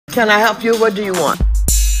Can I help you? What do you want?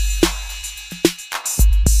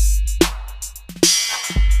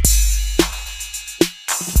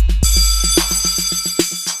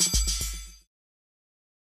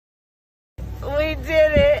 We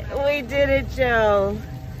did it. We did it, Joe.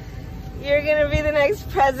 You're going to be the next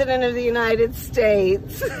president of the United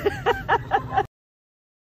States.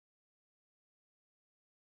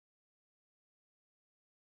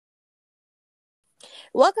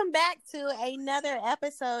 Welcome back to another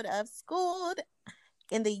episode of Schooled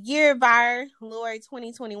in the Year of Our Lord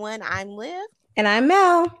 2021. I'm Liv. And I'm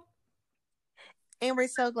Mel. And we're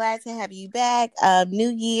so glad to have you back. New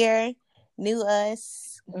year, new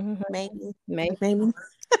us. Mm-hmm. Maybe.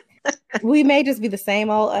 We may just be the same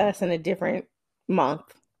old us in a different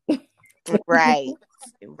month. Right.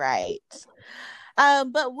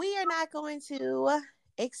 But we are not going to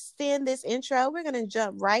extend this intro. We're going to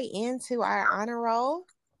jump right into our honor roll.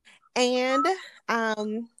 And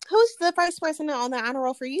who's the first person on the honor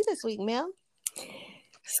roll for you this week, Mel?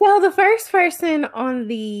 So the first person on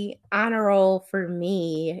the honor roll for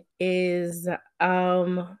me is,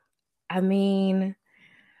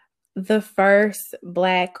 the first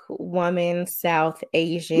Black woman, South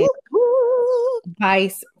Asian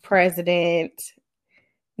vice president,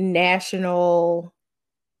 national,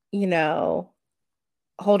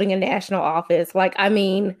 holding a national office.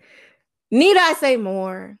 Need I say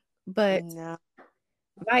more? But no.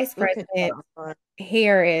 Vice President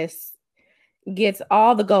Harris gets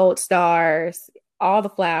all the gold stars, all the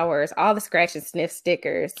flowers, all the scratch and sniff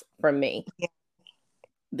stickers from me.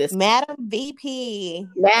 This Madam VP.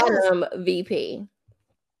 Madam VP.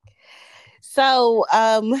 So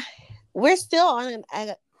we're still on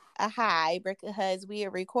a high because we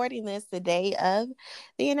are recording this the day of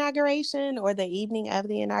the inauguration or the evening of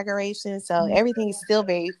the inauguration. So everything is still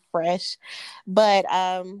very fresh. But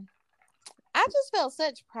I just felt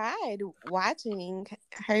such pride watching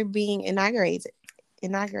her being inaugurated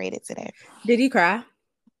today. Did you cry?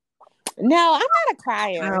 No, I'm not a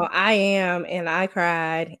crier. Oh, I am, and I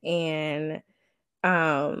cried, and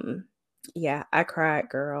I cried,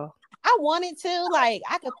 girl. I wanted to,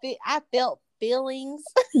 I felt feelings.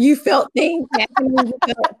 You felt things happening. You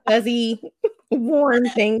felt fuzzy, warm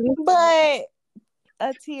things. But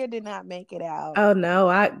a tear did not make it out. Oh, no.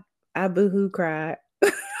 I boo-hoo cried.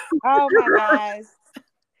 Oh, my gosh.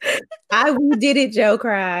 We did it, Joe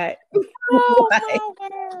cried. Oh, my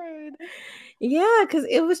word. Yeah, because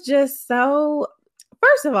it was just so...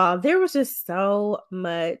 First of all, there was just so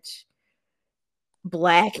much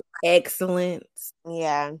Black excellence.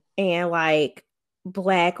 Yeah. And,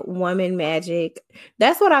 Black woman magic.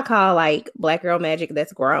 That's what I call, Black girl magic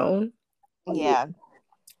that's grown. Yeah.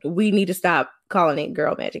 We need to stop calling it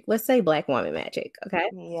girl magic. Let's say Black woman magic, okay?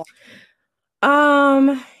 Yeah.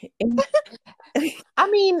 I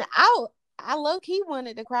low-key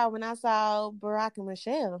wanted to cry when I saw Barack and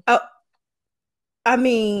Michelle. Oh,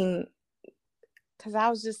 because I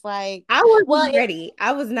was just like... I wasn't ready.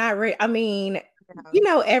 I was not ready.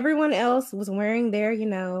 Everyone else was wearing their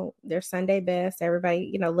Sunday best.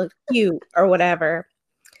 Everybody, looked cute or whatever.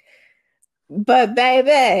 But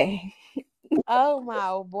baby... Oh,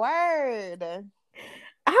 my word.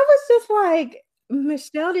 I was just like,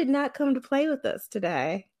 Michelle did not come to play with us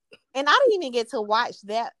today. And I didn't even get to watch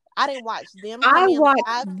that. I didn't watch them. I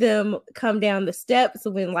watched them come down the steps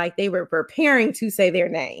when they were preparing to say their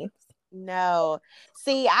names. No.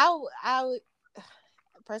 See, I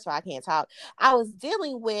first of all, I can't talk. I was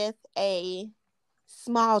dealing with a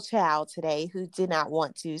small child today who did not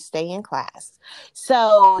want to stay in class.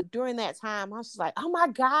 So during that time, I was just like, oh my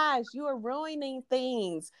gosh, you are ruining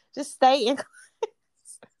things. Just stay in class.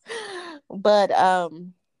 But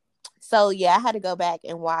so yeah, I had to go back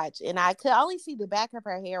and watch, and I could only see the back of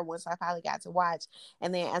her hair once I finally got to watch.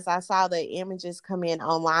 And then as I saw the images come in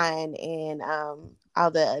online and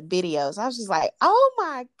all the videos, I was just like, oh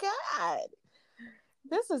my God,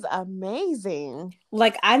 this is amazing.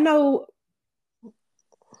 I know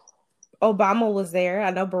Obama was there.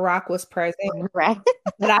 I know Barack was present. Right.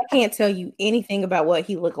 But I can't tell you anything about what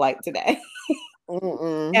he looked like today.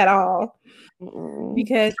 At all.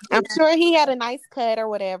 Because I'm sure he had a nice cut or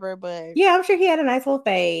whatever, but yeah, I'm sure he had a nice little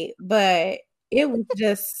fade, but it was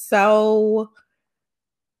just so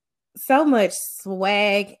much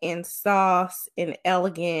swag and sauce and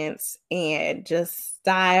elegance and just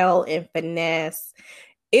style and finesse.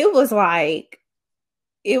 It was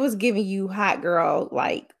giving you hot girl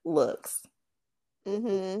looks.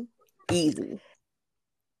 Easy.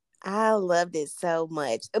 I loved it so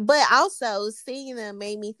much. But also seeing them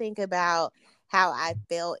made me think about how I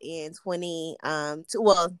felt in I was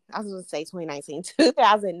going to say 2019,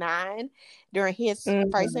 2009 during his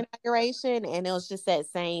first inauguration. And it was just that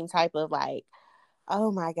same type of like, oh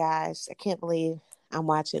my gosh, I can't believe I'm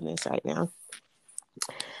watching this right now.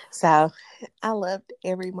 So I loved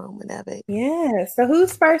every moment of it. Yeah. So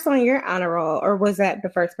who's first on your honor roll? Or was that the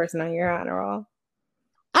first person on your honor roll?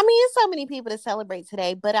 I mean, it's so many people to celebrate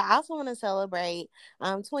today, but I also want to celebrate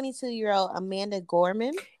 22-year-old Amanda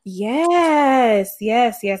Gorman. Yes.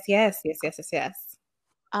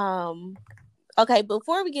 Okay,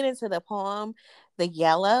 before we get into the poem, The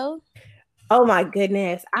Yellow. Oh my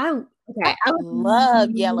goodness. I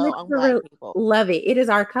love yellow on Black people. Love it. It is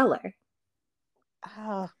our color.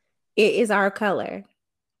 Oh, it is our color.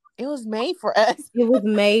 It was made for us. It was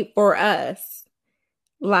made for us.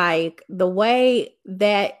 Like the way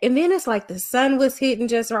that, and then it's like the sun was hitting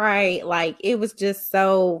just right. Like it was just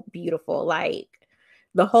so beautiful. Like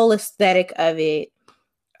the whole aesthetic of it.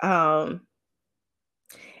 And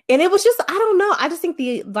it was just, I don't know. I just think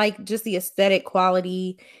just the aesthetic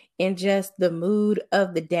quality and just the mood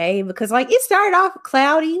of the day, because like it started off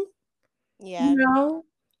cloudy, yeah,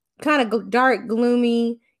 kind of dark,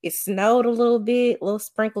 gloomy. It snowed a little bit, a little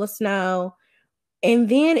sprinkle of snow. And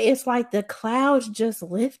then it's like the clouds just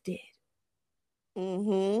lifted.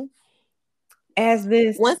 Mm-hmm. As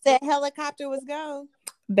this, once that helicopter was gone,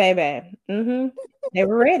 baby, they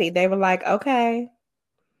were ready. They were like, okay.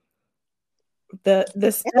 The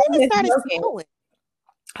stuff and then it started working. snowing.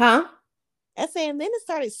 Huh? I said, and then it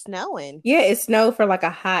started snowing. Yeah, it snowed for like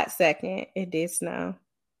a hot second. It did snow.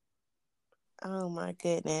 Oh my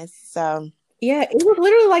goodness. So yeah, it was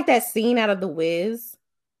literally like that scene out of The Wiz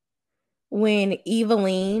when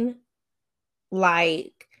Eveline,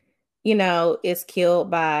 like, is killed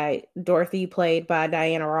by Dorothy, played by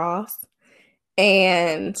Diana Ross.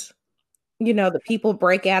 And, the people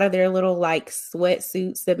break out of their little like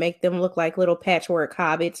sweatsuits that make them look like little patchwork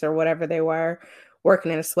hobbits or whatever they were,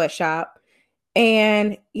 working in a sweatshop.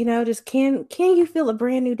 And, just can you feel a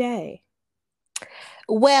brand new day?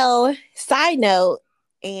 Well, side note,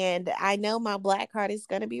 and I know my Black card is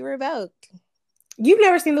going to be revoked. You've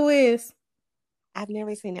never seen The Wiz? I've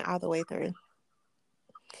never seen it all the way through.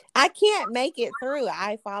 I can't make it through.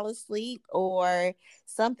 I fall asleep or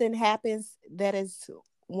something happens. That is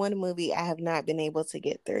one movie I have not been able to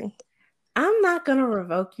get through. I'm not going to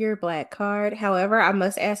revoke your Black card. However, I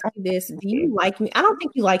must ask you this. Do you like me? I don't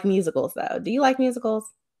think you like musicals, though. Do you like musicals?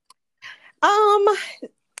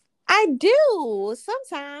 I do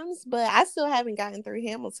sometimes, but I still haven't gotten through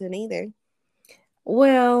Hamilton either.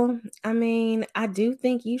 Well, I mean, I do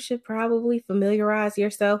think you should probably familiarize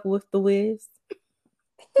yourself with The Wiz.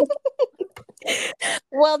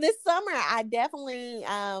 Well, this summer I definitely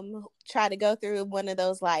try to go through one of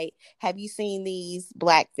those, like, have you seen these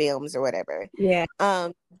Black films or whatever? Yeah.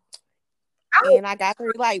 And I got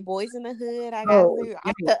through like Boys in the Hood. I got through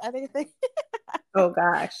all the other things. Oh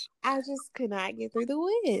gosh. I just could not get through The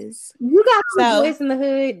Wiz. You got through Boys in the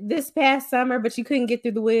Hood this past summer, but you couldn't get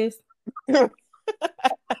through The Wiz.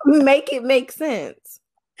 Make it make sense.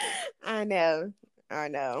 I know.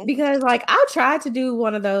 Because like I tried to do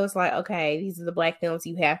one of those, like, okay, these are the Black films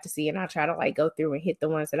you have to see, and I try to like go through and hit the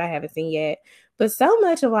ones that I haven't seen yet. But so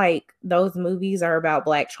much of like those movies are about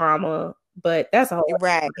Black trauma, but that's a whole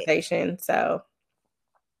conversation. So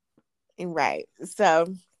right.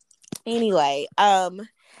 So anyway, I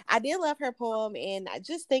did love her poem, and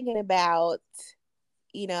just thinking about,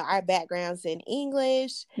 our backgrounds in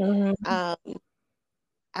English.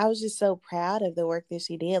 I was just so proud of the work that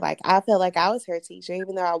she did. Like, I felt like I was her teacher,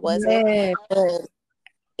 even though I wasn't. Yeah. But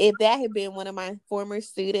if that had been one of my former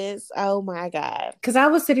students, oh my God. Because I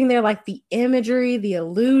was sitting there like the imagery, the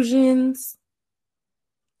illusions,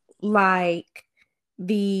 like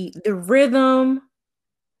the rhythm,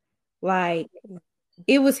 like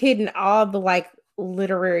it was hitting all the like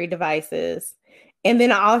literary devices. And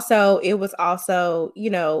then also, it was also,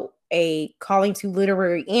 a calling to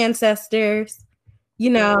literary ancestors,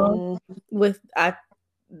 with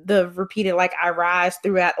the repeated, like, I rise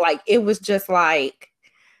throughout. Like, it was just like,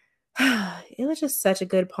 it was just such a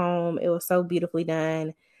good poem. It was so beautifully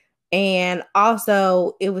done. And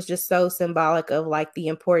also, it was just so symbolic of like the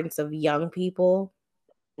importance of young people.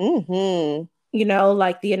 Mm-hmm.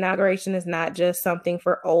 Like the inauguration is not just something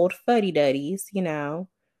for old fuddy-duddies,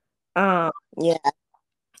 Yeah.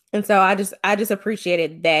 And so I just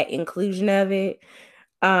appreciated that inclusion of it.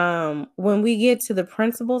 When we get to the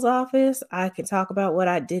principal's office, I can talk about what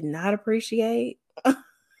I did not appreciate.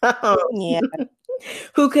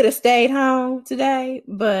 Who could have stayed home today,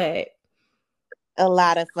 but a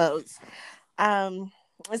lot of folks.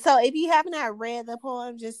 So if you have not read the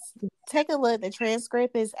poem, just take a look. The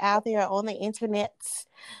transcript is out there on the internet.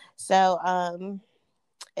 So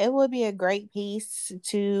it would be a great piece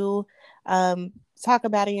to talk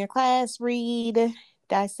about in your class, read,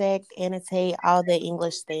 dissect, annotate all the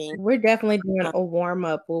English things. We're definitely doing a warm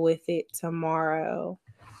up with it tomorrow.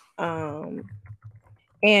 And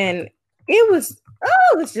it was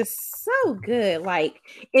just so good. Like,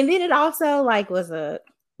 and then it also like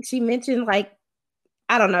she mentioned like,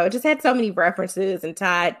 I don't know, it just had so many references and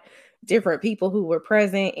tied different people who were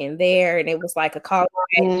present in there. And it was like a call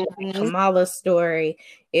to Kamala's story.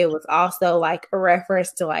 It was also like a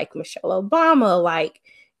reference to like Michelle Obama. Like,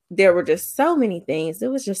 there were just so many things.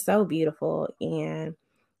 It was just so beautiful and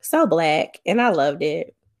so Black. And I loved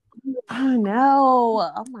it. Oh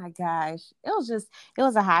no. Oh my gosh. It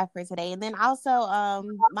was a high for today. And then also,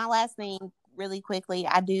 my last thing really quickly,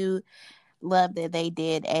 I do love that they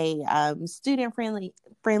did a student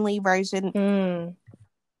friendly version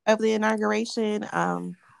of the inauguration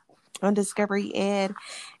on Discovery Ed.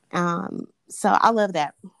 So I love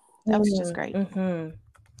that. That was just great.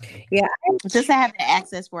 Yeah. Just to have the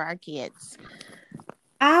access for our kids.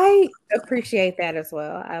 I appreciate that as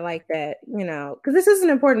well. I like that, because this is an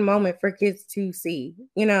important moment for kids to see,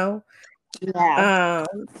 Yeah.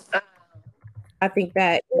 I think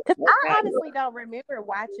that I honestly don't remember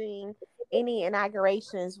watching any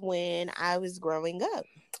inaugurations when I was growing up.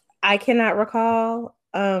 I cannot recall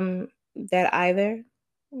that either,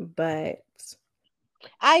 but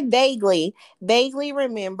I vaguely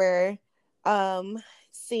remember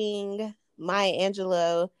seeing Maya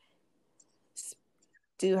Angelou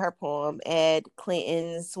do her poem at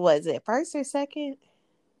Clinton's, was it first or second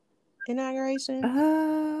inauguration?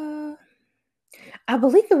 I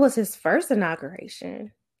believe it was his first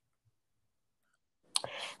inauguration.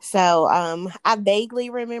 So I vaguely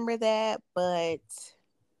remember that, but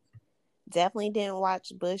definitely didn't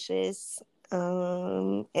watch Bush's.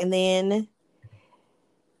 And then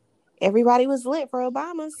everybody was lit for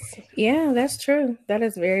Obama's. Yeah, that's true. That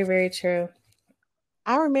is very, very true.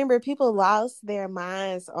 I remember people lost their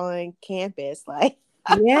minds on campus. Like,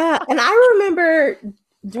 yeah. And I remember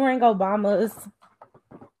during Obama's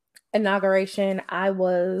inauguration, I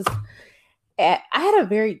had a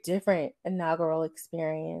very different inaugural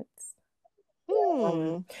experience.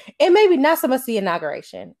 And maybe not so much the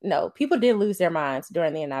inauguration. No, people did lose their minds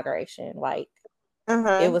during the inauguration. Like,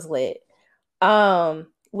 it was lit.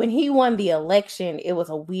 When he won the election, it was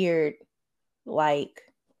a weird, like,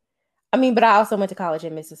 but I also went to college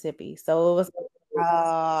in Mississippi, so it was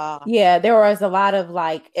yeah, there was a lot of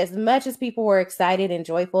like, as much as people were excited and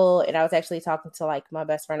joyful, and I was actually talking to like my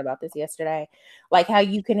best friend about this yesterday, like how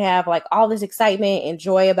you can have like all this excitement and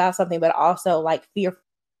joy about something, but also like fear at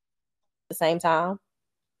the same time.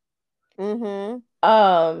 And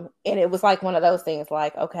it was like one of those things,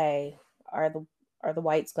 like, okay, are the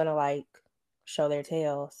whites gonna like show their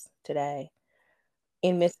tails today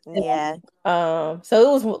in Mississippi? Yeah. So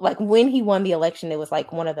it was like when he won the election, it was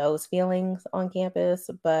like one of those feelings on campus.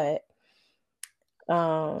 But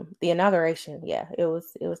the inauguration, yeah, it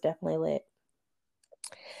was definitely lit.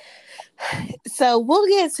 So we'll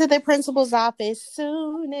get to the principal's office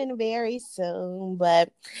soon and very soon,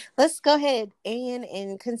 but let's go ahead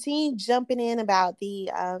and continue jumping in about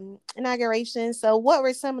the inauguration. So what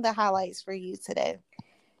were some of the highlights for you today?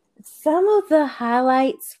 Some of the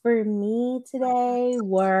highlights for me today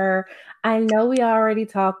were, I know we already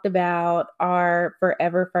talked about our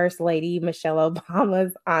forever First Lady, Michelle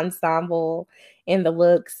Obama's ensemble and the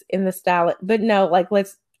looks and the style, but no, like,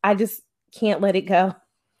 I just can't let it go.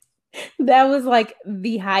 That was like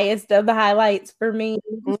the highest of the highlights for me.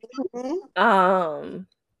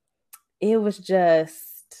 It was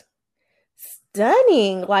just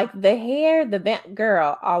stunning, like the hair, the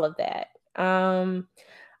girl, all of that. I'm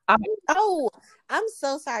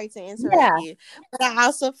so sorry to interrupt you, but I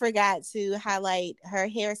also forgot to highlight her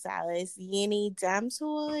hairstylist, Yenny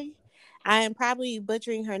Damtoy. I am probably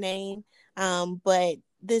butchering her name, but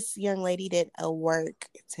this young lady did a work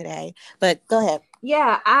today. But go ahead.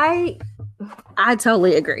 Yeah, I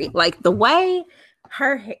totally agree. Like the way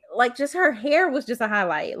her just her hair was just a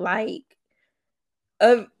highlight. Like,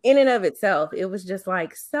 in and of itself, it was just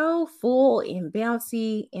like so full and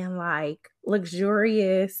bouncy and like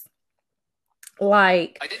luxurious.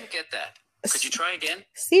 Like, I didn't get that. Could you try again?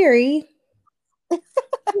 Siri,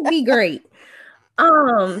 be great.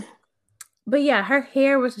 But yeah, her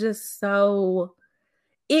hair was just so,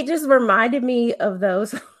 it just reminded me of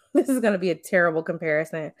those. This is going to be a terrible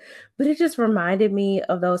comparison, but it just reminded me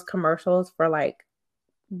of those commercials for like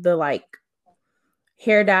the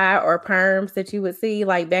hair dye or perms that you would see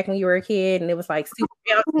like back when you were a kid, and it was like super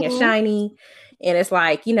bouncy and shiny. And it's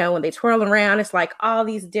like, you know, when they twirl around, it's like all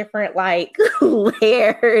these different like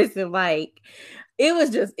layers and like it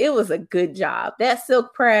was a good job. That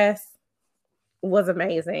silk press was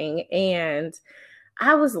amazing. And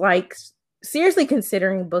I was like seriously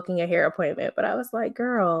considering booking a hair appointment, but I was like,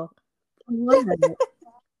 girl, what?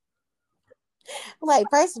 Like,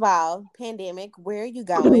 first of all, pandemic, where are you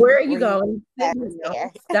going? Where are you going?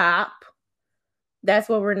 Stop. That's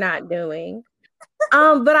what we're not doing.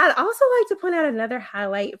 But I'd also like to point out another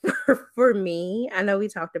highlight for me. I know we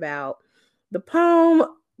talked about the poem.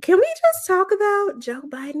 Can we just talk about Joe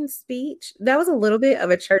Biden's speech? That was a little bit of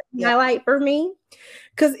a church highlight for me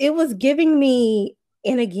because it was giving me,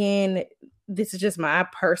 and again, this is just my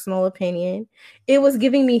personal opinion, it was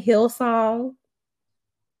giving me Hillsong.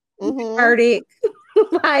 Heard it.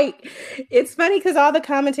 Like, it's funny because all the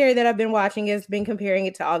commentary that I've been watching has been comparing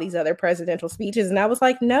it to all these other presidential speeches. And I was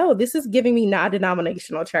like, no, this is giving me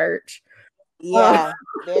non-denominational church. Yeah.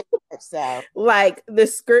 Very much so. Like, the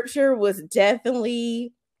scripture was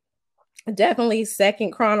definitely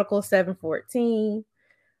 2 Chronicles 7:14.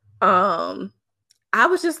 I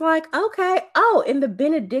was just like, okay. Oh, and the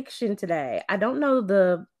benediction today. I don't know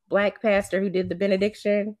the Black pastor who did the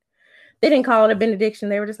benediction. They didn't call it a benediction.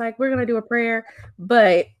 They were just like, we're going to do a prayer.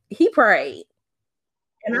 But he prayed.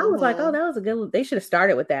 And I was like, oh, that was a good, they should have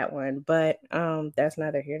started with that one. But that's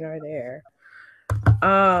neither here nor there.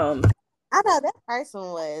 I know that first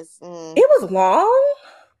one was. It was long.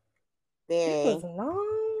 Very. It was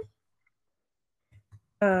long.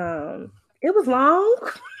 It was long.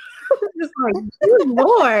 I was just like, good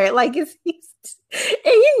Lord. Like, and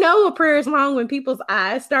you know a prayer is long when people's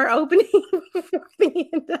eyes start opening before the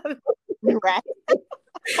end of it. Right. Because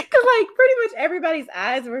like pretty much everybody's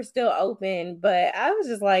eyes were still open, but I was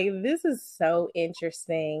just like, this is so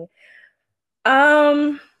interesting.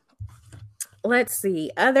 Let's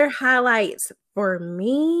see. Other highlights for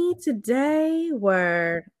me today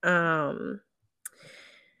were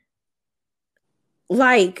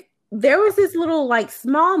like there was this little like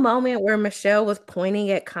small moment where Michelle was pointing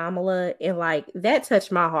at Kamala and like that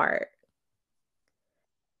touched my heart.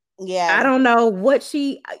 Yeah. I don't know what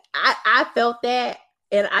I felt that.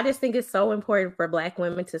 And I just think it's so important for Black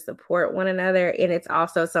women to support one another. And it's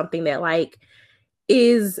also something that like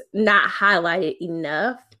is not highlighted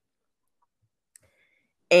enough.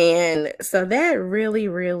 And so that really,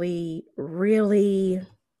 really, really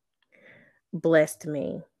blessed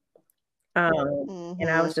me. And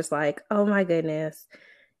I was just like, oh my goodness.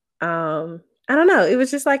 I don't know. It was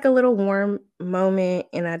just like a little warm moment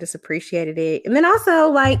and I just appreciated it. And then also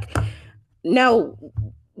like, no,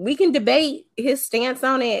 we can debate his stance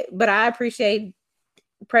on it, but I appreciate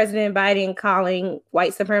President Biden calling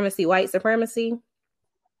white supremacy.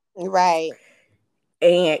 Right.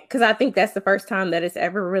 And because I think that's the first time that it's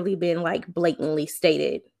ever really been like blatantly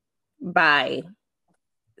stated by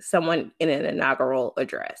someone in an inaugural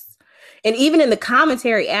address. And even in the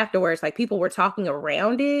commentary afterwards, like people were talking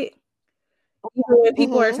around it. When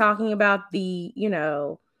people are talking about the, you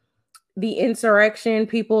know, the insurrection,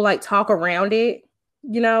 people like talk around it,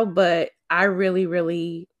 you know, but I really,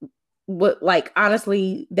 really would like,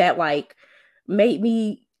 honestly, that like made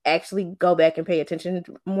me actually go back and pay attention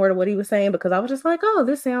more to what he was saying because I was just like, oh,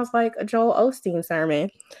 this sounds like a Joel Osteen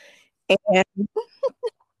sermon. And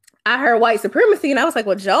I heard white supremacy and I was like,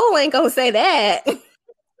 well, Joel ain't gonna say that.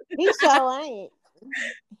 He sure ain't.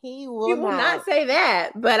 He will not say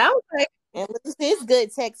that. But I was like, and lose his good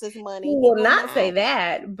Texas money. He will not say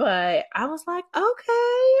that, but I was like,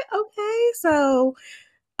 okay. So,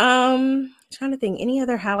 trying to think any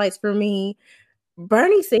other highlights for me.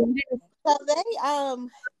 Bernie Sanders. So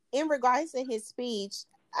they, in regards to his speech,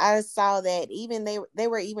 I saw that even they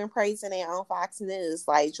were even praising it on Fox News.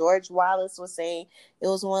 Like George Wallace was saying it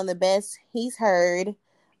was one of the best he's heard,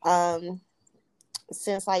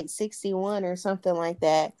 since like 1961 or something like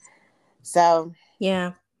that. So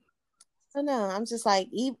yeah. I don't know. I'm just like,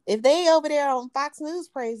 if they over there on Fox News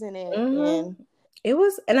praising it, and it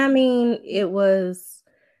was, and I mean, it was.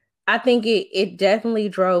 I think it definitely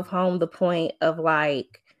drove home the point of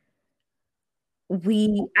like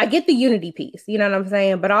I get the unity piece, you know what I'm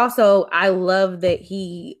saying, but also I love that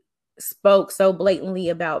he spoke so blatantly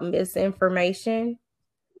about misinformation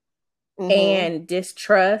and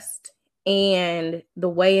distrust and the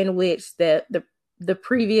way in which the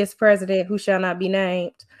previous president, who shall not be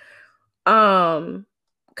named, kind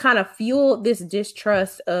of fueled this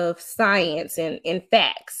distrust of science and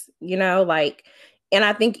facts, you know, like, and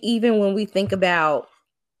I think even when we think about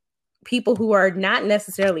people who are not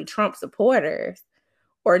necessarily Trump supporters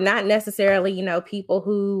or not necessarily, you know, people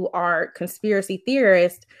who are conspiracy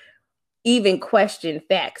theorists, even question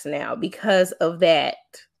facts now because of that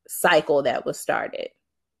cycle that was started.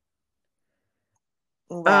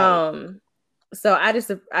 Right. So I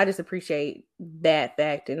just appreciate that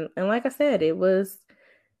fact, and like I said, it was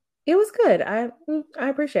good. I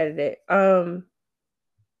appreciated it.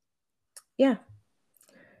 Yeah.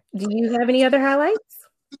 Do you have any other highlights?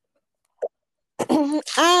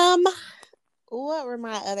 What were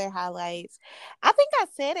my other highlights? I think I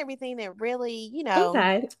said everything that really,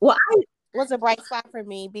 Okay. Well, was a bright spot for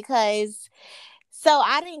me, because so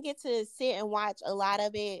I didn't get to sit and watch a lot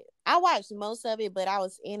of it. I watched most of it, but I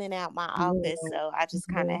was in and out my office, so I just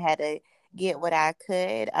kind of had to get what I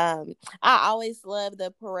could. I always loved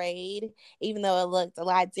the parade, even though it looked a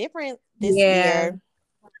lot different this year.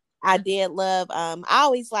 I did love. I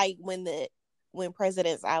always like when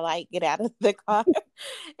presidents get out of the car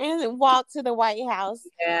and walk to the White House.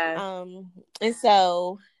 Yeah. And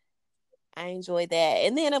so I enjoyed that.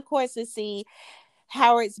 And then of course to see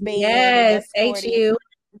Howard's band escorting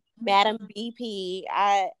Madam BP.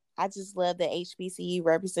 I just love the HBCU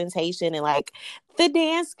representation and like the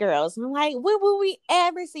dance girls. I'm like, when will we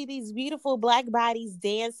ever see these beautiful Black bodies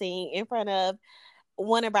dancing in front of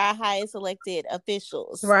one of our highest elected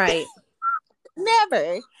officials? Right.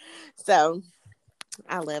 Never. So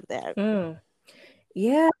I love that.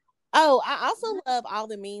 Yeah. Oh, I also love all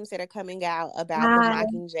the memes that are coming out about the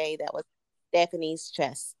Mockingjay that was Stephanie's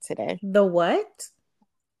chest today. The what?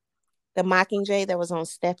 The Mockingjay that was on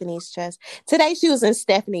Stephanie's chest. Today she was in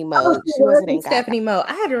Stephanie mode. She wasn't in Stephanie mode.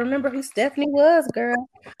 I had to remember who Stephanie was, girl.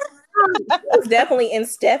 She was definitely in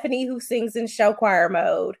Stephanie who sings in show choir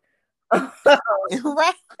mode.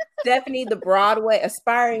 Right. Stephanie, the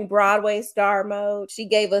aspiring Broadway star mode. She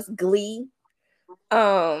gave us Glee.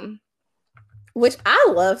 Which I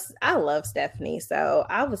love Stephanie, so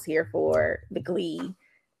I was here for the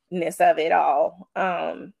Glee-ness of it all.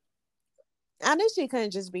 I knew she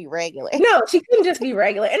couldn't just be regular. No, she couldn't just be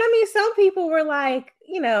regular. And I mean, some people were like,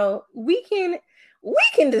 we can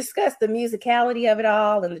discuss the musicality of it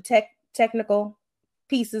all and the technical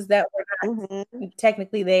pieces that were not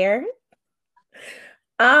technically there.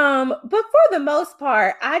 But for the most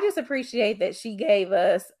part, I just appreciate that she gave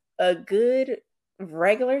us a good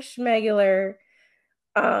regular schmegular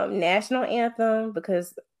national anthem,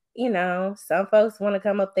 because some folks want to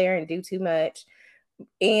come up there and do too much,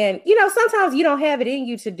 and sometimes you don't have it in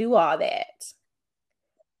you to do all that,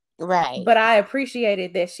 right? But I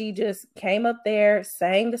appreciated that she just came up there,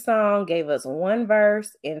 sang the song, gave us one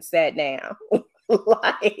verse, and sat down.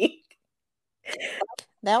 Like,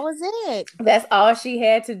 that was it. That's all she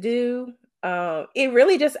had to do. It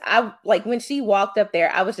really just, when she walked up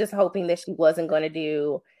there, I was just hoping that she wasn't going to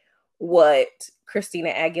do what Christina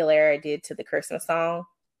Aguilera did to the Christmas song.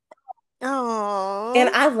 Oh, and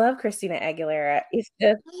I love Christina Aguilera. It's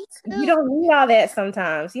just, you don't need all that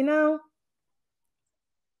sometimes, Just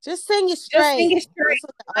sing it straight. Just sing it straight.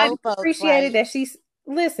 I just appreciated that she's,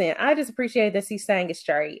 I just appreciated that she sang it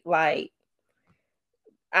straight. Like,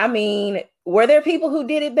 I mean, were there people who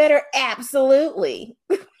did it better? Absolutely.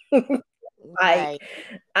 Right.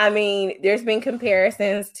 I mean, there's been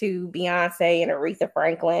comparisons to Beyonce and Aretha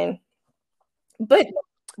Franklin. But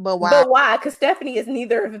why? But why? Because Stephanie is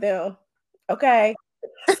neither of them. Okay.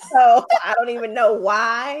 So I don't even know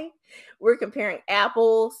why we're comparing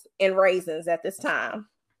apples and raisins at this time.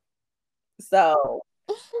 So,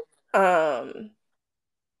 yeah,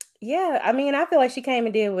 I mean, I feel like she came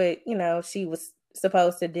and did what, she was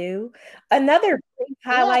supposed to do. Another brief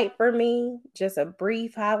highlight for me, just a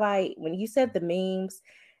brief highlight, when you said the memes,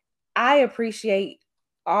 I appreciate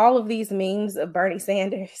all of these memes of Bernie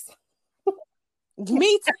Sanders.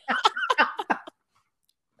 Me too.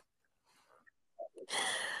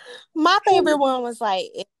 My favorite one was like,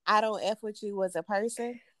 if I don't F with you as a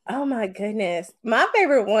person. Oh my goodness. My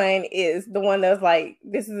favorite one is the one that was like,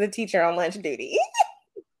 this is a teacher on lunch duty.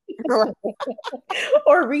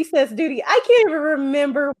 Or recess duty. I can't even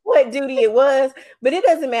remember what duty it was, but it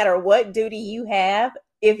doesn't matter what duty you have.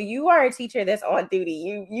 If you are a teacher that's on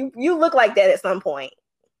duty, you look like that at some point.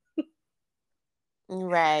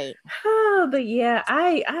 Right. Oh, but yeah,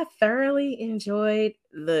 I thoroughly enjoyed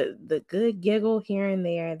the good giggle here and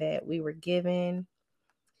there that we were given.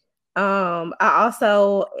 I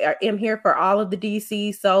also am here for all of the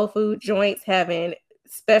DC soul food joints having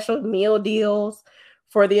special meal deals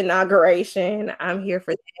for the inauguration. I'm here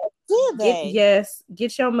for that. Did they? Yes,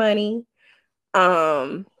 get your money.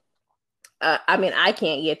 I mean, I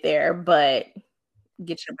can't get there, but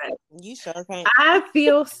get your money. You sure can't. I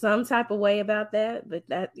feel some type of way about that, but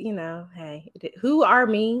that, hey, who are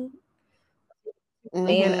me?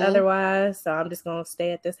 And otherwise, so I'm just gonna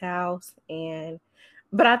stay at this house and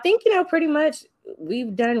But I think, pretty much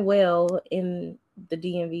we've done well in the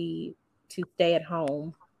DMV to stay at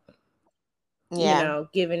home. Yeah.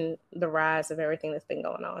 Given the rise of everything that's been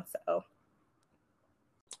going on. So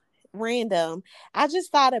random. I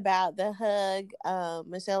just thought about the hug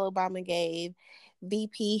Michelle Obama gave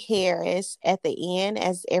VP Harris at the end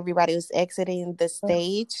as everybody was exiting the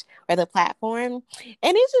stage or the platform.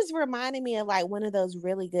 And it just reminded me of like one of those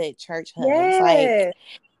really good church hugs. Yes. Like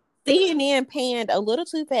CNN panned a little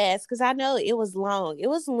too fast because I know it was long. It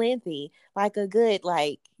was lengthy. Like a good,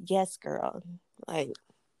 like, yes, girl. Like,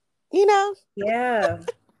 Yeah,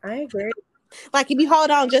 I agree. Like if you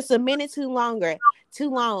hold on just a minute too long,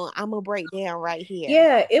 I'm gonna break down right here.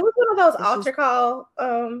 Yeah, it was one of those altar call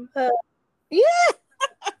hugs. Yeah.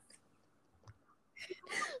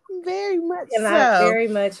 Very much and so. I very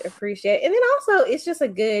much appreciate it. And then also it's just a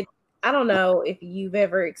good, I don't know if you've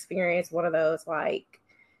ever experienced one of those like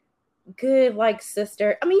good like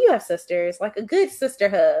sister. I mean, you have sisters, like a good sister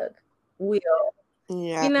hug will.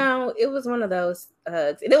 Yeah. It was one of those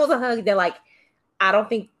hugs. And it was a hug that like I don't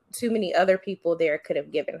think too many other people there could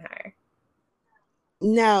have given her.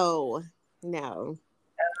 No.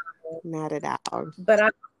 Not at all. But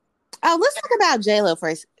let's talk about J-Lo for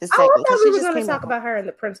a second. I thought we were going to talk about her in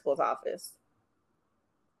the principal's office.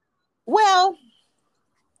 Well,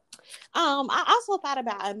 I also thought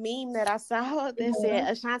about a meme that I saw that said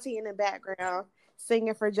Ashanti in the background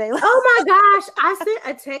singing for J-Lo. Oh my gosh. I sent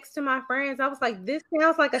a text to my friends. I was like, this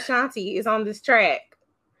sounds like Ashanti is on this track.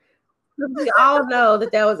 We all know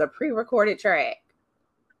that was a pre-recorded track.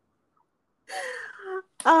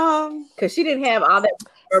 Because she didn't have all that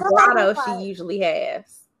vibrato she usually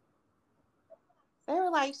has. They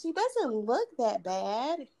were like, she doesn't look that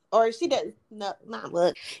bad. Or she doesn't, no, not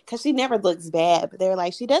look, because she never looks bad. But they were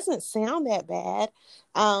like, she doesn't sound that bad.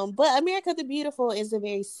 But America the Beautiful is a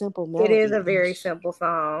very simple melody. It is a very simple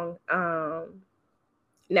song.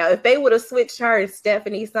 Now, if they would have switched her to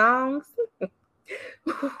Stephanie's songs,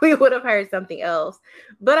 we would have heard something else.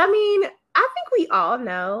 But I mean, I think we all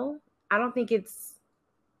know. I don't think it's.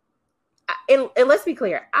 And let's be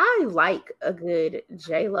clear, I like a good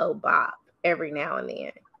J-Lo bop every now and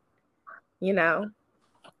then,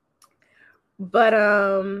 But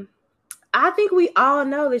I think we all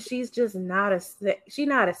know that she's just not a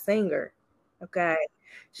singer. Okay.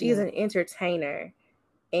 She's an entertainer.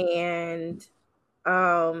 And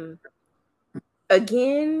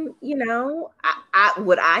again,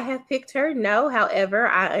 would I have picked her? No. However,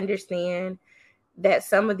 I understand that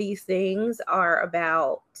some of these things are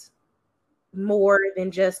about more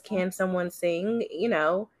than just can someone sing,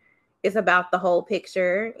 it's about the whole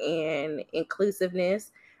picture and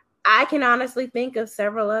inclusiveness. I can honestly think of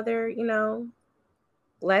several other,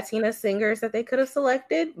 Latina singers that they could have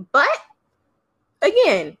selected, but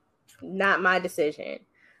again, not my decision.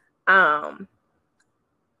 But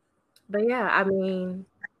yeah, I mean,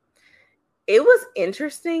 it was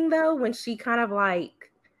interesting though when she kind of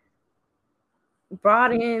like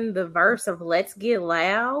brought in the verse of Let's Get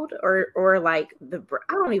Loud or like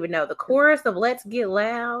I don't even know, the chorus of Let's Get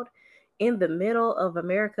Loud in the middle of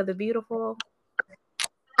America the Beautiful.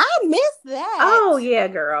 I missed that. Oh yeah,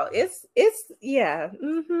 girl. It's yeah.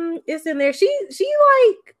 It's in there. She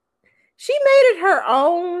like she made it her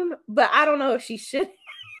own, but I don't know if she should.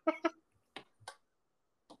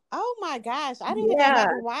 Oh my gosh. I didn't go back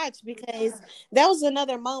and watch because that was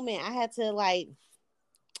another moment I had to like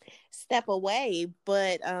step away,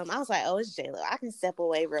 but I was like, oh, it's J-Lo. I can step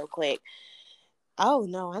away real quick. Oh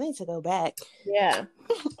no, I need to go back. Yeah.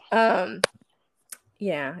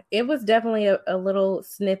 Yeah, it was definitely a little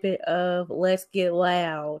snippet of Let's Get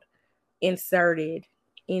Loud inserted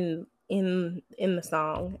in the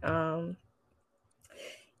song.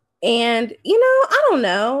 And I don't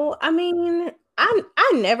know. I mean,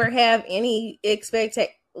 I never have any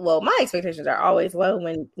well, my expectations are always low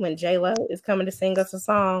when J-Lo is coming to sing us a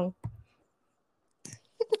song.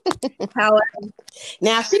 However,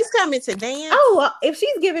 now she's coming to dance. Oh, well, if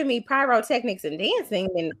she's giving me pyrotechnics and dancing,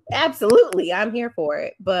 then absolutely I'm here for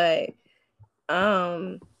it. But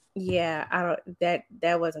yeah, I don't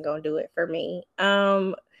that wasn't gonna do it for me.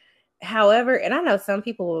 However, and I know some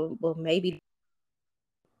people will maybe,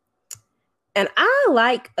 and I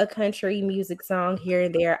like a country music song here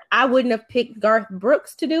and there. I wouldn't have picked Garth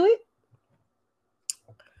Brooks to do it.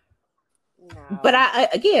 No. But I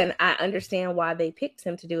understand why they picked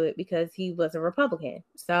him to do it because he was a Republican.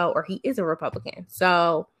 Or he is a Republican.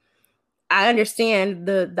 So I understand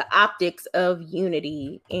the optics of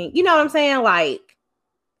unity. And you know what I'm saying? Like,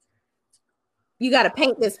 you got to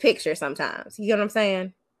paint this picture sometimes. You know what I'm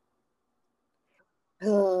saying?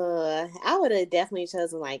 I would have definitely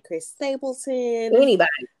chosen like Chris Stapleton. Anybody.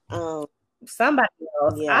 Somebody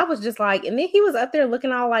else. Yeah. I was just like, and then he was up there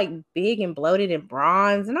looking all like big and bloated and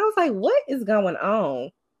bronze. And I was like, what is going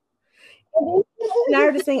on? And then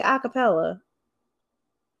nerve to sing a cappella.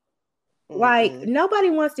 Like, nobody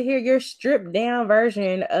wants to hear your stripped down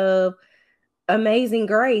version of Amazing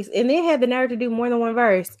Grace, and then had the nerve to do more than one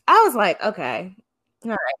verse. I was like, okay,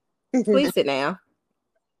 all right, please sit down.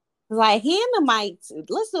 Like, hand the mic.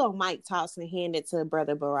 Let's do a mic toss and hand it to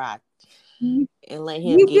Brother Barack and let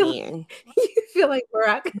him get in. You feel like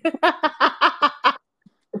Barack.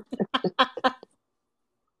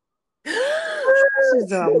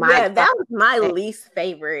 Yeah, that was my least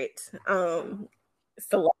favorite.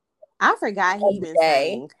 I forgot he even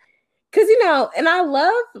sang. Because, you know, and I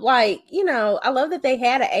love, like, you know, I love that they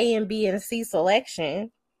had an A and B and C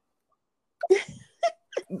selection.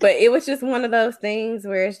 But it was just one of those things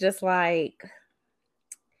where it's just like,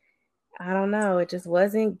 I don't know. It just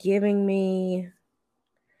wasn't giving me,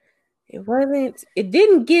 it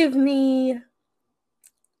didn't give me,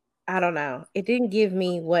 I don't know. It didn't give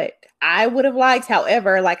me what I would have liked.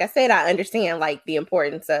 However, like I said, I understand like the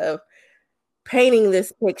importance of painting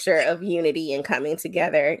this picture of unity and coming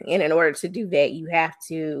together. And in order to do that, you have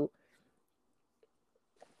to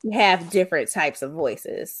have different types of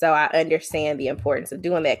voices. So I understand the importance of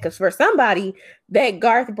doing that. Because for somebody, that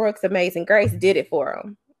Garth Brooks Amazing Grace did it for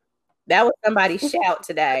them. That was somebody's shout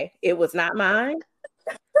today. It was not mine.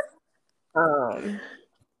 I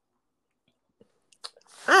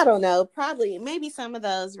don't know. Probably, maybe some of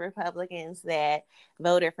those Republicans that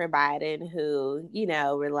voted for Biden who, you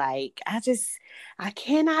know, were like, I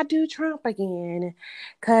cannot do Trump again.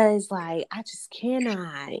 Because, like, I just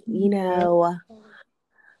cannot, you know.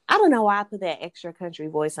 I don't know why I put that extra country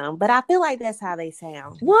voice on, but I feel like that's how they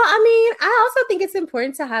sound. Well, I mean, I also think it's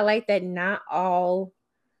important to highlight that not all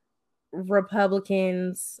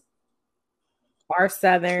Republicans are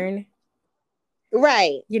Southern.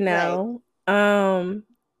 Right. You know? Right.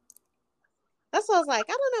 That's what I was like.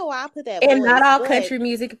 I don't know why I put that. And not all country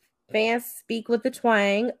music fans speak with the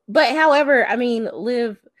twang. But however, I mean,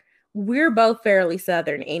 Liv, we're both fairly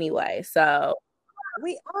Southern anyway. So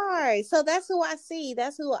we are. So that's who I see.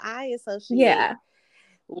 That's who I associate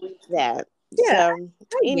with that. Yeah. So,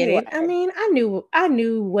 I get it. I mean, I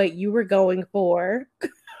knew what you were going for.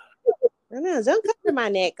 I know. Don't come to my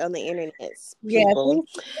neck on the internet, people.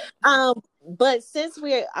 Yeah. But since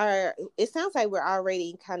it sounds like we're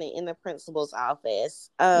already kind of in the principal's office.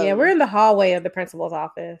 Yeah, we're in the hallway of the principal's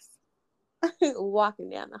office. Walking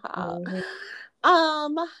down the hall.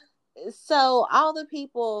 Mm-hmm. So all the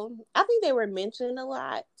people, I think they were mentioned a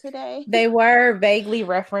lot today. They were vaguely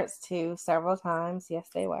referenced to several times. Yes,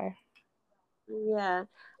 they were. Yeah.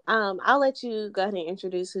 I'll let you go ahead and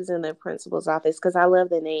introduce who's in the principal's office because I love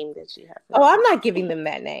the name that you have. Oh, I'm not giving them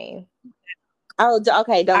that name. Oh,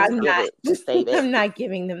 okay. Don't give it. Just state it. I'm not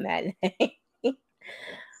giving them that name.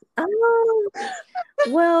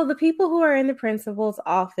 Well, the people who are in the principal's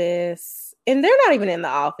office, and they're not even in the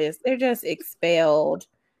office, they're just expelled.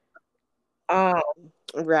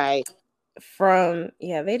 Right.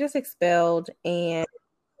 They just expelled, and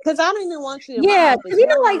because I don't even want you in my office. You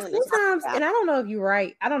know, like sometimes, and I don't know if you're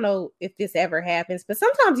right. I don't know if this ever happens, but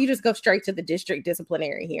sometimes you just go straight to the district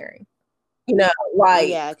disciplinary hearing. You know,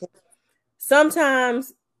 like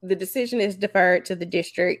sometimes the decision is deferred to the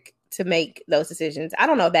district to make those decisions. I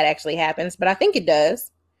don't know if that actually happens, but I think it does.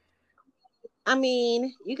 I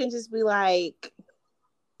mean, you can just be like,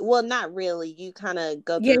 well, not really. You kind of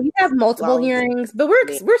go through. Yeah, you have multiple hearings, but we're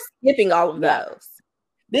skipping all of those.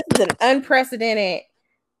 This is an unprecedented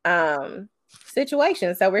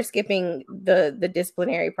situation, so we're skipping the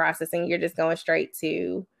disciplinary process, and you're just going straight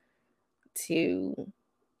to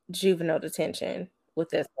juvenile detention with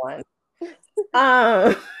this one.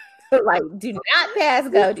 Like, do not pass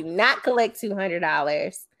go, do not collect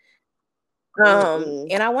 $200.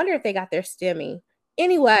 And I wonder if they got their STEMI.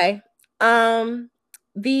 Anyway,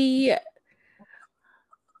 the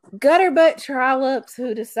gutter butt trollops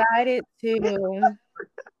who decided to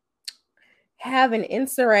have an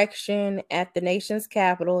insurrection at the nation's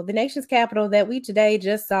capital that we today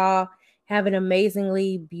just saw have an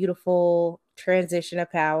amazingly beautiful transition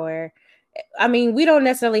of power. I mean, we don't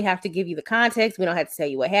necessarily have to give you the context. We don't have to tell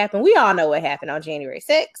you what happened. We all know what happened on January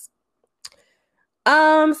 6th.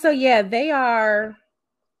 So yeah, they are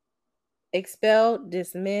expelled,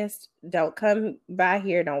 dismissed. Don't come by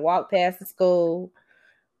here. Don't walk past the school.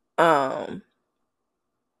 Don't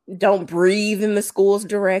breathe in the school's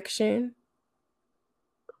direction.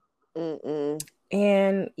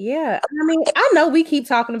 And yeah, I mean, I know we keep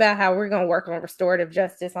talking about how we're going to work on restorative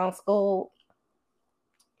justice on school.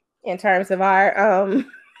 in terms of our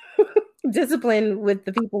discipline with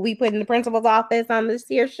the people we put in the principal's office on this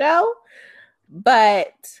here show.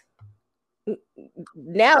 But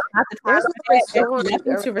now there's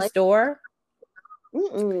nothing to restore.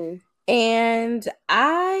 And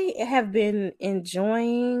I have been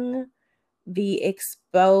enjoying the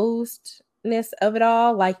exposedness of it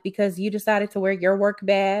all, like because you decided to wear your work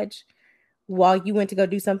badge while you went to go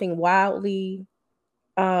do something wildly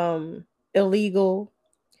illegal.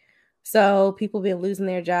 So people been losing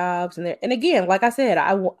their jobs, and again, like I said,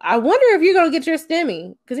 I wonder if you're gonna get your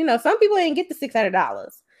STEMI, because some people ain't get the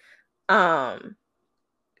 $600.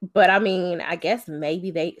 But I mean, I guess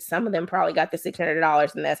maybe some of them probably got the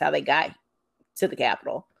 $600, and that's how they got to the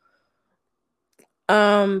Capitol.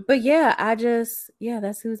 But yeah,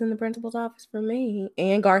 that's who's in the principal's office for me,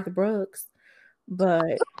 and Garth Brooks.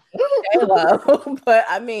 But but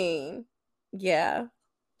I mean, yeah.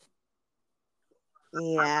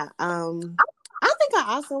 Yeah. I think I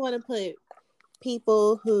also want to put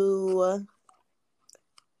people who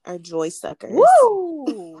are joy suckers.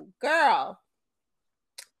 Woo, girl.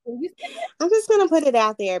 I'm just gonna put it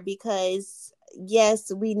out there because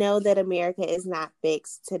yes, we know that America is not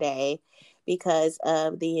fixed today because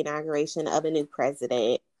of the inauguration of a new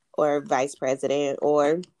president or vice president,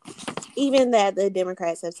 or even that the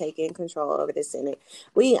Democrats have taken control over the Senate.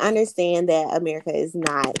 We understand that America is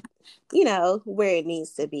not, where it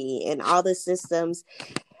needs to be, and all the systems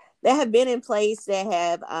that have been in place that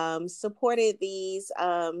have supported these,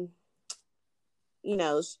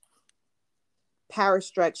 power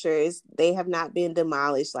structures, they have not been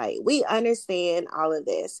demolished. Like, we understand all of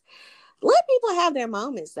this. Let people have their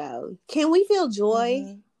moments, though. Can we feel joy?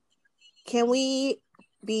 Mm-hmm. Can we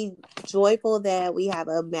be joyful that we have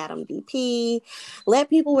a Madam DP? Let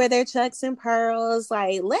people wear their chucks and pearls.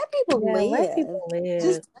 Like, let people live. Let people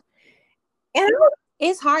live. And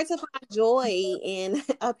it's hard to find joy in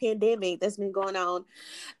a pandemic that's been going on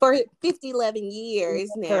for 11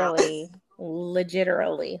 years now.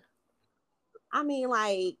 Literally. I mean,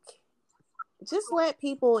 like, just let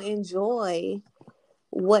people enjoy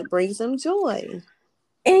what brings them joy.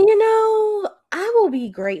 And I will be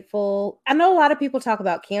grateful. I know a lot of people talk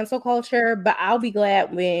about cancel culture, but I'll be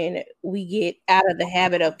glad when we get out of the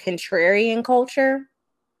habit of contrarian culture.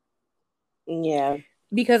 Yeah.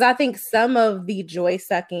 Because I think some of the joy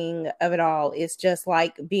sucking of it all is just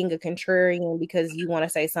like being a contrarian because you want to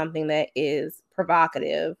say something that is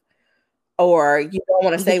provocative, or you don't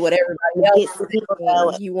want to say what everybody else is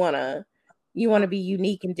saying. You want to be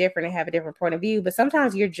unique and different and have a different point of view. But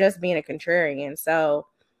sometimes you're just being a contrarian. So,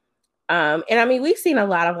 and I mean, we've seen a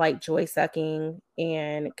lot of like joy sucking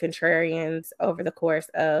and contrarians over the course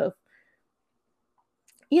of,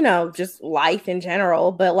 just life in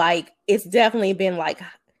general. But like, it's definitely been like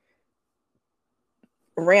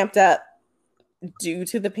ramped up due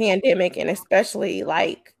to the pandemic, and especially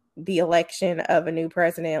like the election of a new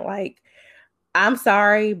president. Like, I'm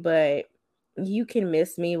sorry, but you can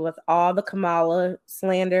miss me with all the Kamala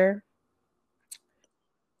slander.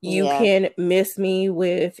 You can miss me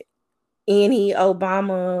with any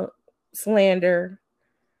Obama slander.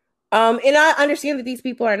 And I understand that these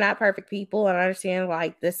people are not perfect people, and I understand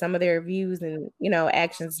like that some of their views and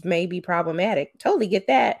actions may be problematic. Totally get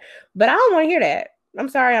that, but I don't want to hear that. I'm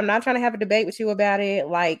sorry, I'm not trying to have a debate with you about it.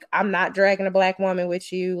 Like, I'm not dragging a Black woman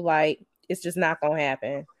with you. Like, it's just not gonna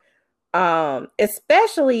happen.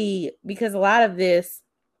 Especially because a lot of this,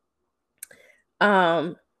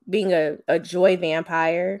 being a joy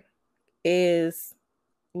vampire is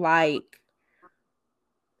like,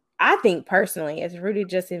 I think personally, it's rooted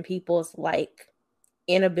just in people's like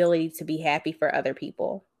inability to be happy for other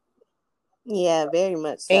people. Yeah, very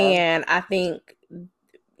much so. And I think,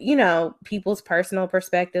 people's personal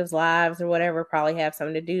perspectives, lives, or whatever probably have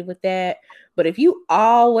something to do with that. But if you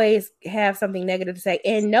always have something negative to say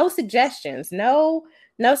and no suggestions, no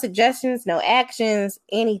suggestions, no actions,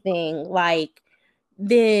 anything, like,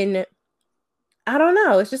 then I don't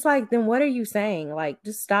know. It's just like, then what are you saying? Like,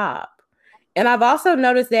 just stop. And I've also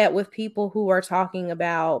noticed that with people who are talking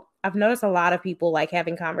about, I've noticed a lot of people like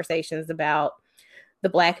having conversations about the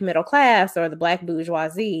Black middle class or the Black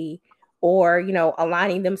bourgeoisie, or,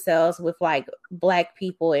 aligning themselves with like Black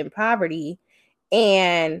people in poverty.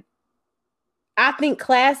 And I think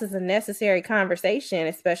class is a necessary conversation,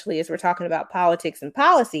 especially as we're talking about politics and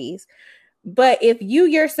policies. But if you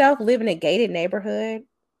yourself live in a gated neighborhood,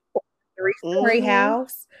 or a three-story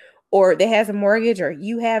house, or that has a mortgage, or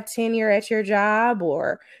you have tenure at your job,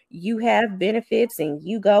 or you have benefits and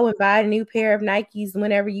you go and buy a new pair of Nikes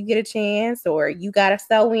whenever you get a chance, or you got a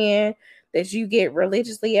sew in that you get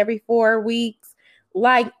religiously every 4 weeks,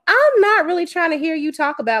 Like, I'm not really trying to hear you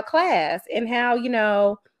talk about class and how,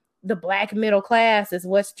 the Black middle class is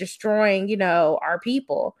what's destroying, our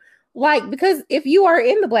people. Like, because if you are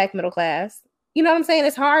in the Black middle class, you know what I'm saying?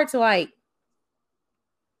 It's hard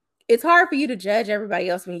for you to judge everybody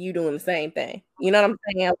else when you doing the same thing. You know what I'm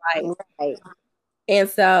saying? Like, right. And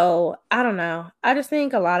so I don't know. I just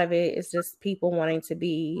think a lot of it is just people wanting to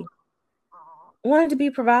be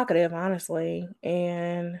provocative, honestly.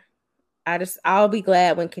 And I'll be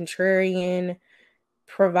glad when contrarian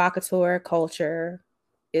provocateur culture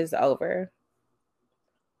is over.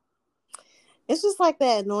 It's just like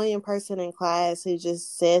that annoying person in class who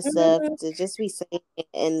just says stuff to just be saying it,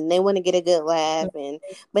 and they want to get a good laugh.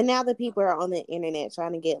 But now the people are on the internet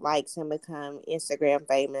trying to get likes and become Instagram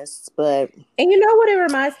famous. And you know what it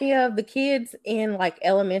reminds me of? The kids in like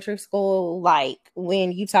elementary school, like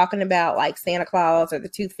when you talking about like Santa Claus or the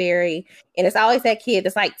Tooth Fairy, and it's always that kid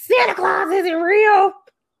that's like, Santa Claus isn't real.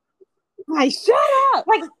 Like, shut up.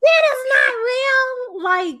 Like, Santa's not real.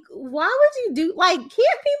 Like, why would you do, like, can't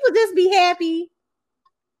people just be happy?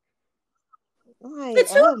 Like, the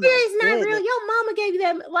Tooth Fairy's not real. Your mama gave you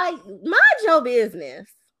that. Like, mind your business.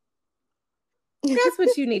 That's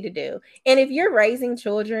what you need to do. And if you're raising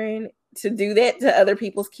children to do that to other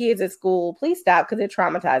people's kids at school, please stop, because it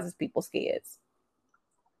traumatizes people's kids.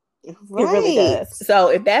 Right. It really does. So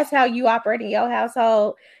if that's how you operate in your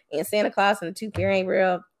household and Santa Claus and the Tooth Fairy ain't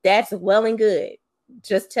real, that's well and good.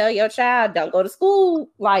 Just tell your child, don't go to school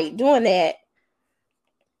like doing that.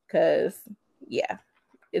 Because, yeah,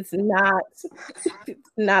 it's not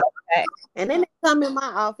okay. And then they come in my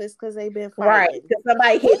office because they've been fighting. Right, because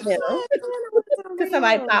somebody hit them. Because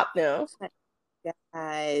somebody popped them.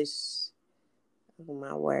 Gosh. Oh,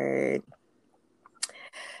 my word.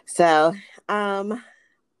 So,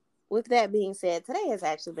 with that being said, today has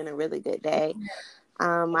actually been a really good day.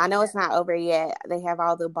 I know it's not over yet. They have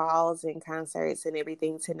all the balls and concerts and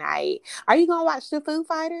everything tonight. Are you going to watch the Foo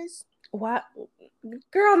Fighters? What?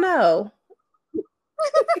 Girl, no.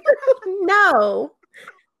 No.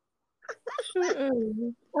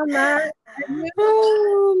 I'm not.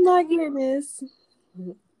 Oh, my goodness.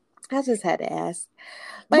 I just had to ask.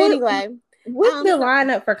 But anyway. With the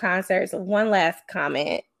lineup for concerts, one last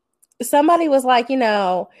comment. Somebody was like,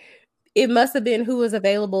 it must have been who was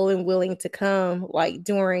available and willing to come, like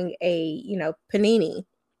during a, panini.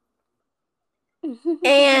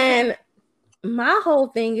 And my whole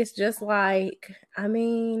thing is just like, I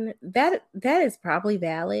mean, that is probably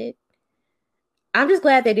valid. I'm just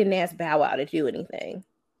glad they didn't ask Bow Wow to do anything.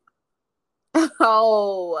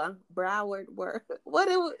 Oh, Broward word. What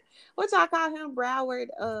y'all call him? Broward.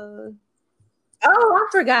 Oh, I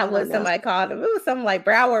forgot what somebody called him. It was something like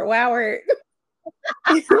Broward Woward.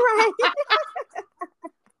 Right.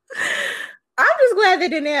 I'm just glad they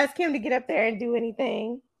didn't ask him to get up there and do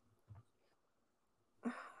anything.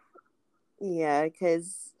 Yeah,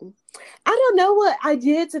 because I don't know what I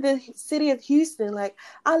did to the city of Houston. Like,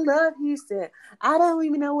 I love Houston. I don't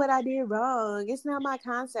even know what I did wrong. It's not my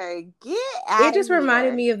concert. Get out of here. It just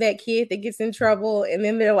reminded me of that kid that gets in trouble and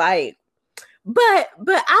then they're like, but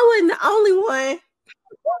I wasn't the only one.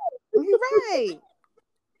 Right.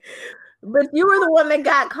 But you were the one that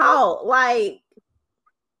got caught. Like,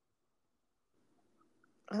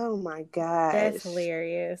 oh my gosh. That's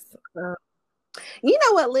hilarious. You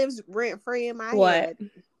know what lives rent free in my head?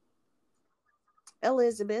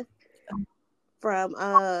 Elizabeth from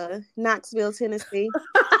Knoxville, Tennessee.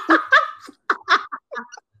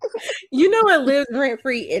 You know what lives rent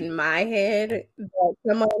free in my head?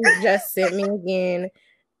 Someone just sent me again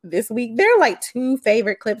this week. There are like 2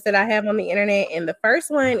 favorite clips that I have on the internet, and the first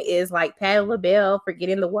one is like Patti LaBelle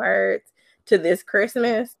forgetting the words to This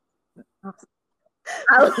Christmas. I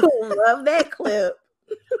love that clip.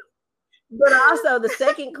 But also the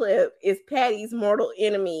second clip is Patty's mortal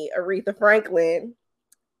enemy, Aretha Franklin,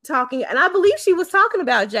 talking, and I believe she was talking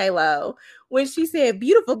about J-Lo when she said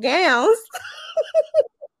beautiful gowns.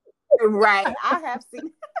 Right. I have seen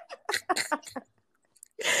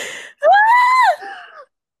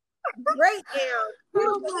great gowns.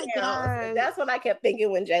 Oh my God. That's what I kept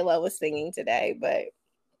thinking when J-Lo was singing today, but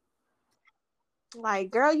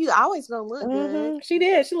like, girl, you always gonna look good. She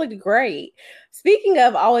did. She looked great. Speaking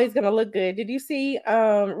of always gonna look good, did you see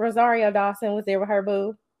Rosario Dawson was there with her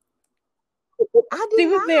boo? I did. She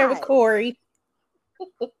was there with Corey.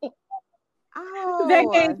 Oh,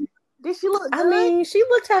 did she look good? I mean, she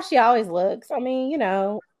looked how she always looks. I mean,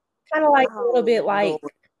 kind of like a little bit like,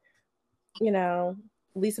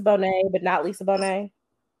 Lisa Bonet, but not Lisa Bonet.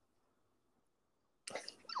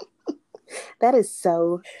 That is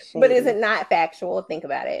so shady. But is it not factual? Think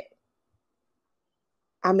about it.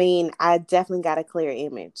 I mean, I definitely got a clear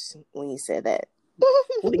image when you said that.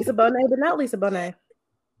 Lisa Bonet, but not Lisa Bonet.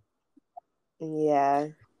 Yeah.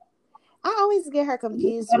 I always get her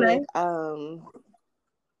confused with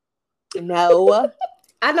no.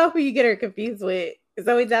 I know who you get her confused with.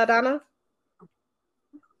 Zoe Saldana?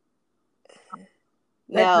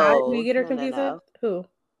 No. Who you get her confused with? Who?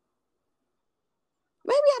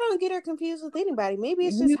 Maybe I don't get her confused with anybody. Maybe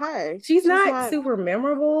it's just her. She's not super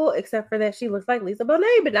memorable, except for that she looks like Lisa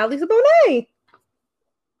Bonet, but not Lisa Bonet.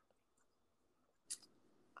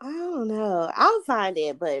 I don't know. I'll find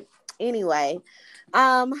it, but anyway.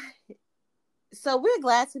 So we're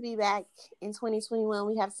glad to be back in 2021.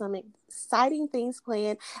 We have some exciting things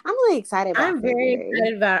planned. I'm really excited about I'm very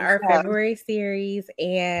excited about our February series,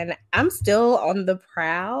 and I'm still on the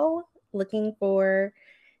prowl looking for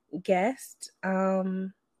guests.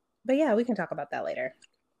 But yeah, we can talk about that later.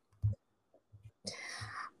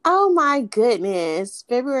 Oh my goodness.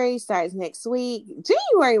 February starts next week.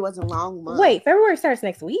 January was a long month. Wait, February starts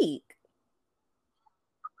next week?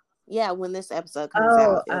 Yeah, when this episode comes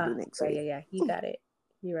out, it'll be next week. Yeah. You got it.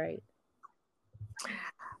 You're right.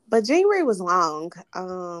 But January was long.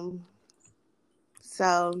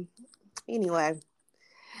 So anyway,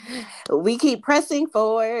 we keep pressing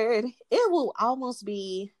forward. It will almost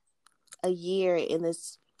be a year in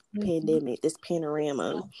this pandemic, this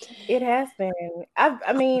panorama. It has been.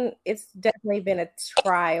 I mean, it's definitely been a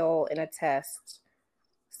trial and a test.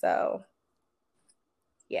 So,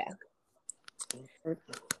 yeah.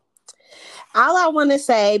 All I want to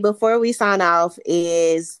say before we sign off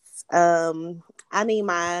is I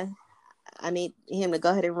need him to go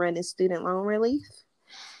ahead and run his student loan relief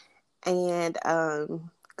and go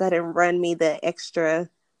ahead and run me the extra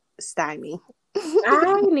stymie.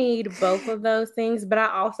 I need both of those things, but I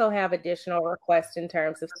also have additional requests in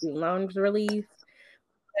terms of student loans relief.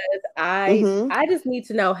 Because I just need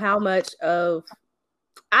to know how much of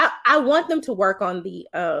I want them to work on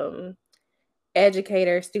the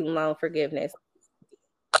educator student loan forgiveness.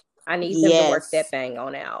 I need them to work that thing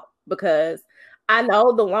on out, because I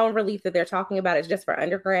know the loan relief that they're talking about is just for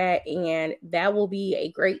undergrad, and that will be a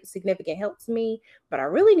great significant help to me, but I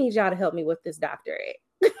really need y'all to help me with this doctorate.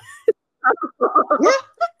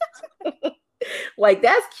 Like,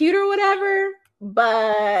 that's cute or whatever,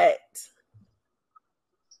 but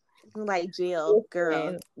like Jill,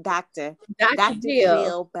 girl, Dr.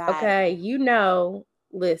 Jill, okay,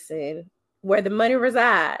 listen, where the money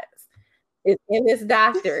resides is in this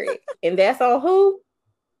doctorate, and that's on who?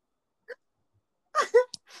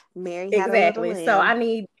 Mary. Exactly. So I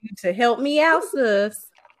need you to help me out, sis.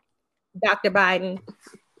 Dr. Biden.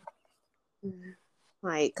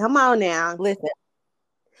 Like, come on now. Listen.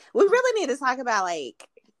 We really need to talk about like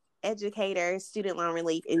educator student loan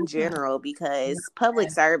relief in general, because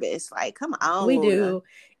public service, like, come on. We do.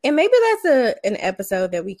 And maybe that's an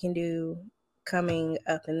episode that we can do coming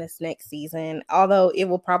up in this next season, although it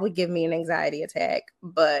will probably give me an anxiety attack,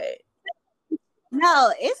 but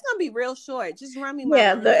no, it's gonna be real short. Just run me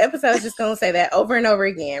my money. The episode's just gonna say that over and over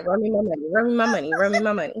again. Run me my money, run me my money, run me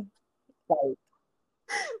my money. Like,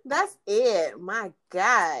 that's it. My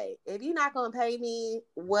God. If you're not gonna pay me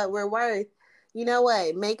what we're worth, you know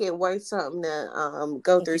what? Make it worth something to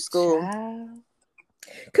go through school.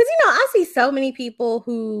 Because I see so many people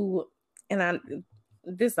who, and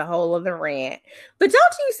this is a whole other rant, but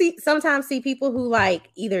don't you sometimes see people who like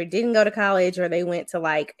either didn't go to college, or they went to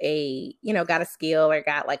like got a skill or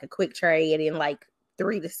got like a quick trade in like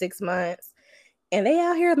 3 to 6 months, and they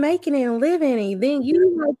out here making it and living, and then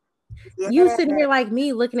you sitting here like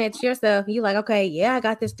me looking at yourself, you like, okay, yeah, I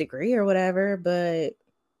got this degree or whatever, but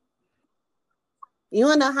you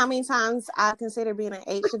want to know how many times I consider being an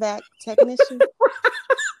HVAC technician?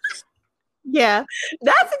 Yeah,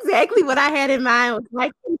 that's exactly what I had in mind.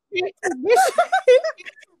 Like, because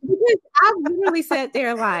I really sat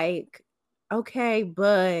there like, okay,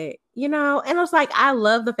 but and I was like, I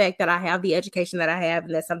love the fact that I have the education that I have,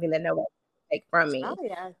 and that's something that nobody can take from me. Oh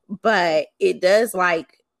yeah. But it does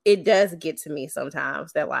get to me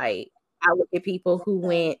sometimes that like I look at people who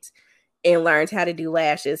went and learned how to do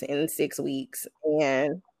lashes in 6 weeks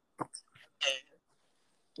and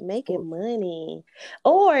making money,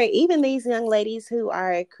 or even these young ladies who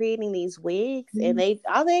are creating these wigs, and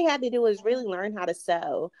all they had to do was really learn how to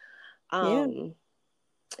sew. And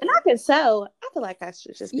I can sew. I feel like I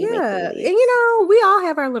should just be making wigs. And we all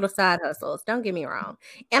have our little side hustles. Don't get me wrong.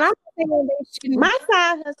 And I'm not saying they shouldn't. My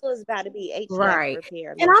side hustle is about to be HVAC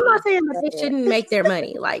repair. And I'm not saying that they shouldn't make their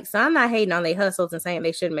money. Like, so I'm not hating on their hustles and saying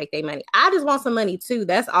they shouldn't make their money. I just want some money too.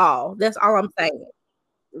 That's all. That's all I'm saying.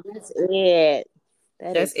 That's it.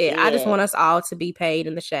 That's it. I just want us all to be paid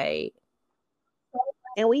in the shade.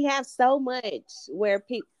 And we have so much where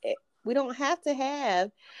we don't have to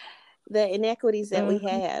have the inequities that we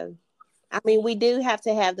have. I mean, we do have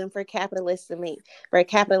to have them for capitalism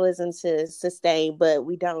to sustain, but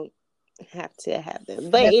we don't have to have them.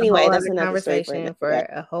 But anyway, that's another conversation for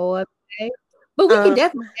a whole other day. But we can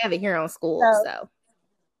definitely have it here on school. So,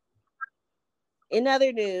 in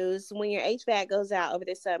other news, when your HVAC goes out over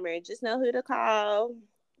the summer, just know who to call.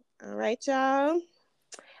 All right, y'all.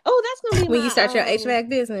 Oh, that's gonna be when you start your HVAC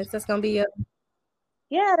business. That's gonna be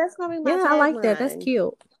yeah, that's gonna be my tagline. I like that. That's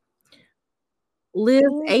cute. Liv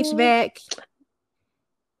HVAC.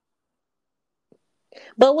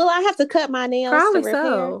 But will I have to cut my nails? Probably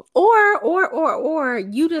so. Or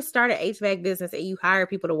you just start an HVAC business and you hire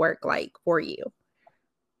people to work like for you,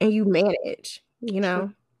 and you manage. You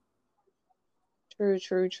know.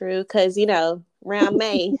 True. Because around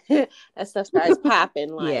May, that stuff starts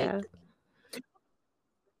popping. Like, yeah.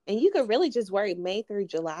 And you could really just work May through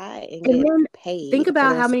July and get paid. Think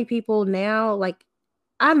about how many people now, like,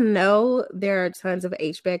 I know there are tons of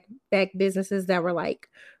HVAC businesses that were like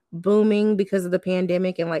booming because of the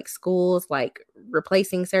pandemic and like schools like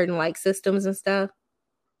replacing certain like systems and stuff.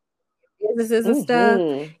 Businesses and stuff.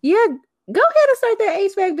 Yeah, go ahead and start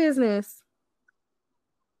that HVAC business.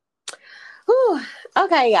 Whew.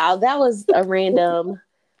 Okay, y'all. That was a random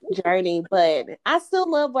journey, but I still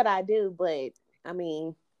love what I do. But I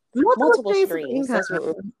mean, multiple streams.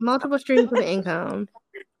 Multiple streams of income.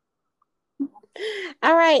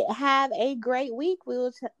 All right. Have a great week. We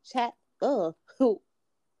will chat.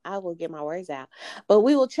 I will get my words out, but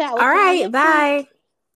we will chat. All right. Bye.